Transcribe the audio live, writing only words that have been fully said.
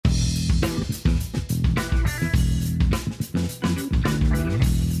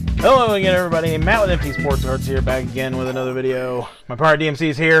Hello again, everybody. Matt with MT Sports Cards here, back again with another video. My partner DMC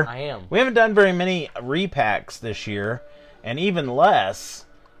is here. I am. We haven't done very many repacks this year, and even less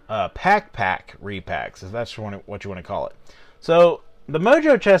pack repacks, if that's what you want to call it. So the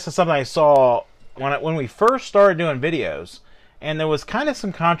Mojo chest is something I saw when we first started doing videos, and there was kind of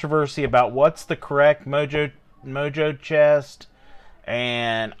some controversy about what's the correct Mojo chest,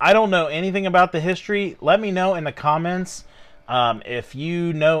 and I don't know anything about the history. Let me know in the comments. If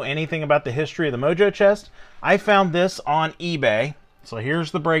you know anything about the history of the Mojo chest. I found this on eBay. So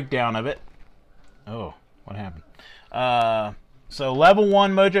here's the breakdown of it. Oh, what happened? So level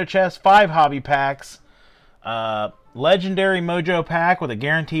 1 Mojo chest, 5 hobby packs. Legendary Mojo pack with a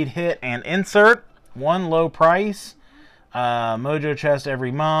guaranteed hit and insert. 1 low price. Mojo chest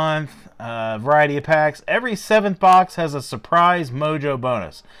every month. Variety of packs. Every 7th box has a surprise Mojo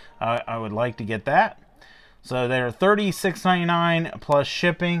bonus. I would like to get that. So they're $36.99 plus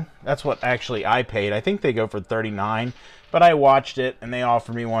shipping. That's what actually I paid. I think they go for $39, but I watched it and they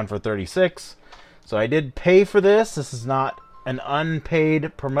offered me one for $36. So I did pay for this. This is not an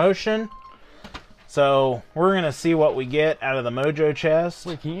unpaid promotion. So we're gonna see what we get out of the Mojo chest.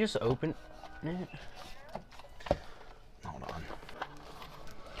 Wait, can you just open it? Hold on.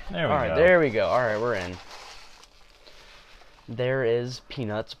 There we go. Alright, there we go. Alright, we're in. There is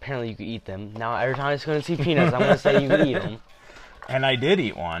peanuts. Apparently you can eat them. Now every time it's going to see peanuts, I'm going to say you can eat them. And I did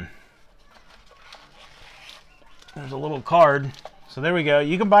eat one. There's a little card. So there we go.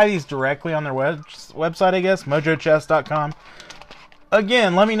 You can buy these directly on their website, I guess, mojochest.com.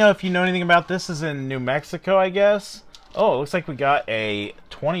 Again, let me know if you know anything about this. This is in New Mexico, I guess. Oh, it looks like we got a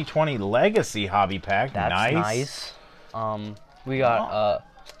 2020 Legacy hobby pack. That's nice. We got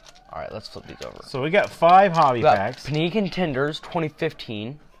alright, let's flip these over. So we got 5 hobby packs. Panini Contenders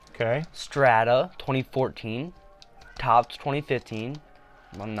 2015. Okay. Strata 2014. Topps 2015.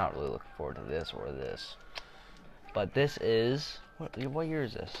 I'm not really looking forward to this or this. But this is... What year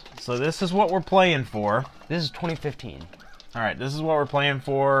is this? So this is what we're playing for. This is 2015. Alright, this is what we're playing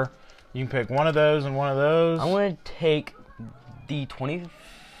for. You can pick one of those and one of those. I'm going to take the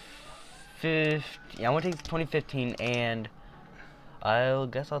 2015... Yeah, I'm going to take the 2015 and... I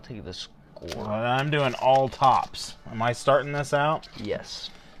guess I'll take the score. Well, I'm doing all tops. Am I starting this out?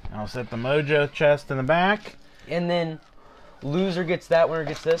 Yes. I'll set the Mojo chest in the back. And then loser gets that, winner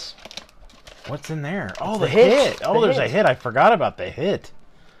gets this. What's in there? Oh, the the hit. hit. Oh, there's a hit. I forgot about the hit.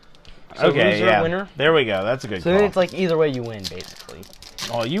 So okay, loser, yeah. winner. There we go. That's a good So call. then it's like either way you win, basically.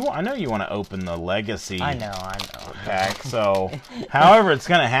 Oh, I know you want to open the Legacy I know. pack. So, however it's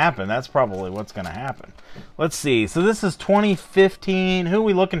going to happen, that's probably what's going to happen. Let's see. So this is 2015. Who are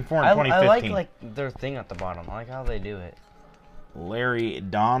we looking for in 2015? I like their thing at the bottom. I like how they do it. Larry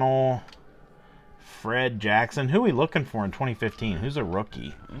Donnell, Fred Jackson. Who are we looking for in 2015? Who's a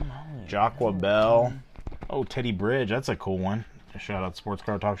rookie? Jacqua Bell. Oh, Teddy Bridge. That's a cool one. Shout out Sports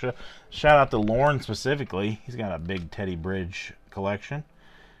Card Talk Show. Shout out to Lauren specifically. He's got a big Teddy Bridge collection.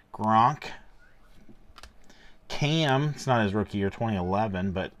 Gronk. Cam. It's not his rookie year,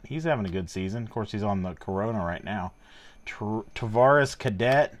 2011, but he's having a good season. Of course, he's on the Corona right now. Tavares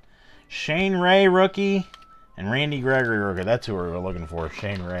Cadet. Shane Ray, rookie. And Randy Gregory, rookie. That's who we're looking for,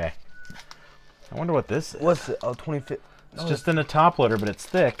 Shane Ray. I wonder what this is. What's it? Oh, 2015. It's just in a top loader, but it's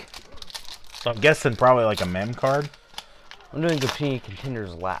thick. So I'm guessing probably like a mem card. I'm doing the Panini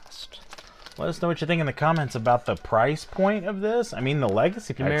Contenders last. Let us know what you think in the comments about the price point of this. I mean, the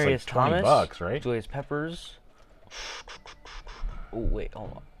Legacy pack is like 20 bucks, right? Julius Peppers. Oh, wait,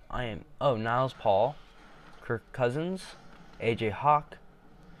 hold on. Oh, Niles Paul. Kirk Cousins. AJ Hawk.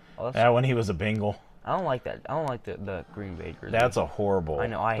 Oh, yeah, when he was a Bengal. I don't like that. I don't like the Green Bay jersey. That's a horrible. I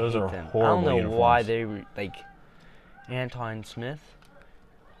know, I hate them. Horrible I don't know uniforms. why they like Anton Smith.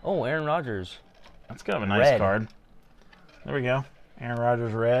 Oh, Aaron Rodgers. That's kind of a nice card. There we go. Aaron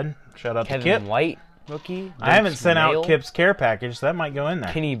Rodgers red. Shout out to Kip. Kevin White, rookie. I haven't sent out Kip's care package, so that might go in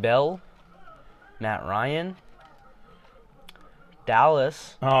there. Kenny Bell. Matt Ryan.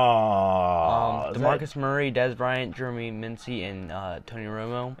 Dallas. Oh. DeMarcus Murray, Des Bryant, Jeremy Mincy, and Tony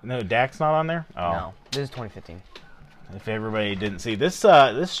Romo. No, Dak's not on there? Oh. No, this is 2015. If everybody didn't see. This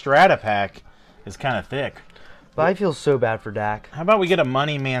Strata pack is kind of thick. But I feel so bad for Dak. How about we get a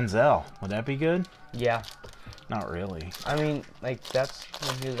Money Manziel? Would that be good? Yeah. Not really. I mean, like, that's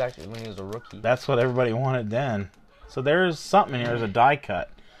when he was a rookie. That's what everybody wanted then. So there's something in here. There's a die cut.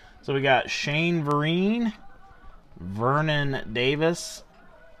 So we got Shane Vereen, Vernon Davis,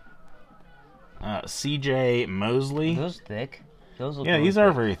 C.J. Mosley. Those thick. Those look these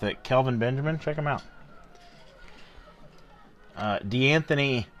are very thick. Kelvin Benjamin, check them out.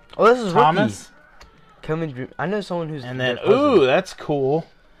 DeAnthony this is Thomas. Rookie. I know someone who's... And then, ooh, that's cool.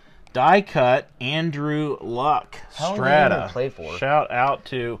 Die cut Andrew Luck, How long did he Strata. even play for? Shout out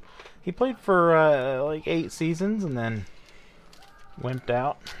to, he played for like 8 seasons and then wimped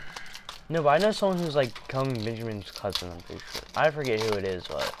out. No, but I know someone who's like Kelvin Benjamin's cousin, I'm pretty sure. I forget who it is,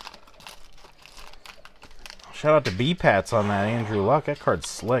 but... Shout out to B-Pats on that Andrew Luck. That card's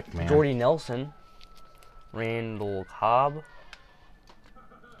slick, man. Jordy Nelson. Randall Cobb.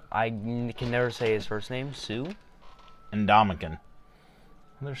 I can never say his first name. Sue? And Dominican.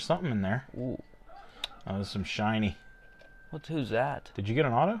 There's something in there. Ooh. Oh, there's some shiny. Who's that? Did you get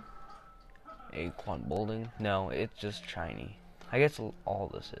an auto? Aquan Bolding? No, it's just shiny. I guess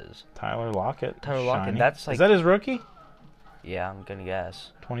all this is. Tyler Lockett. Tyler Lockett, shiny. that's like... Is that his rookie? Yeah, I'm gonna guess.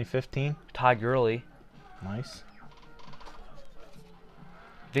 2015. Todd Gurley. Nice.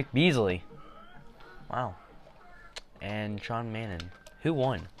 Vic Beasley. Wow. And Sean Mannon. Who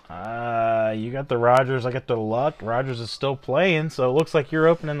won? You got the Rogers. I got the Luck. Rogers is still playing, so it looks like you're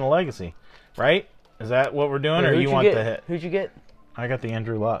opening the Legacy, right? Is that what we're doing, or you want the hit? Who'd you get? I got the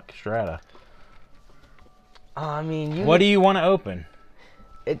Andrew Luck Strata. I mean, you. What do you want to open?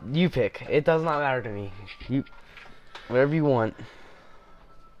 You pick. It does not matter to me. Whatever you want.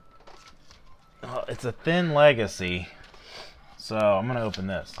 Well, it's a thin Legacy, so I'm gonna open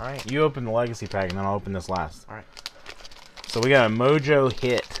this. All right. You open the Legacy pack, and then I'll open this last. All right. So we got a MOJO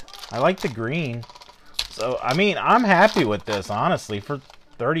hit. I like the green. So, I mean, I'm happy with this, honestly. For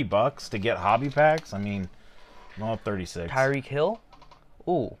 $30 to get hobby packs, I mean, well, 36. Tyreek Hill.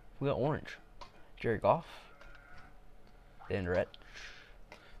 Ooh, we got orange. Jared Goff. And red.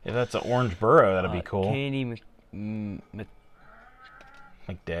 If that's an orange burrow, that'd be cool. Kennedy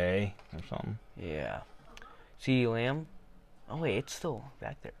McDay or something. Yeah. CeeDee Lamb. Oh, wait, it's still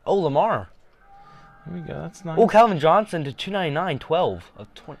back there. Oh, Lamar. There we go. That's nice. Oh, Calvin Johnson to 299, 12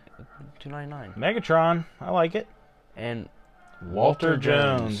 of 20, 299. Megatron. I like it. And Walter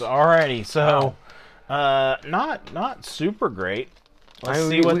Jones. Alrighty, so not super great. Let's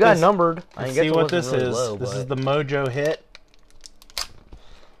see what we got this, numbered. Let's see what this is. This is the MOJO hit.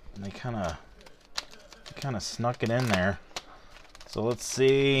 And they kind of snuck it in there. So let's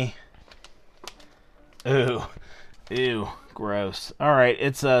see. Ooh, gross. All right,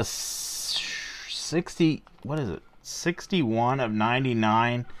 it's a 60. What is it? 61 of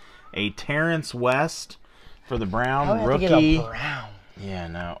 99. A Terrence West for the Brown rookie. Brown? Yeah,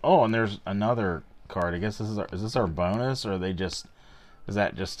 no. Oh, and there's another card. I guess this is our bonus, or they just is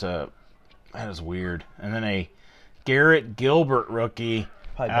that just that is weird. And then a Garrett Gilbert rookie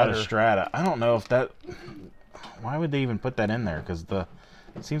out of Strata. I don't know if that. Why would they even put that in there? Because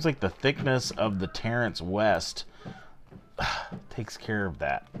it seems like the thickness of the Terrence West takes care of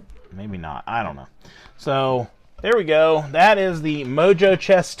that. Maybe not. I don't know. So there we go. That is the MOJO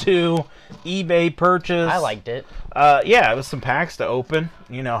Chest 2 eBay purchase. I liked it. Yeah, it was some packs to open.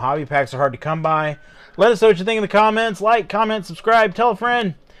 You know, hobby packs are hard to come by. Let us know what you think in the comments. Like, comment, subscribe, tell a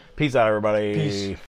friend. Peace out, everybody. Peace.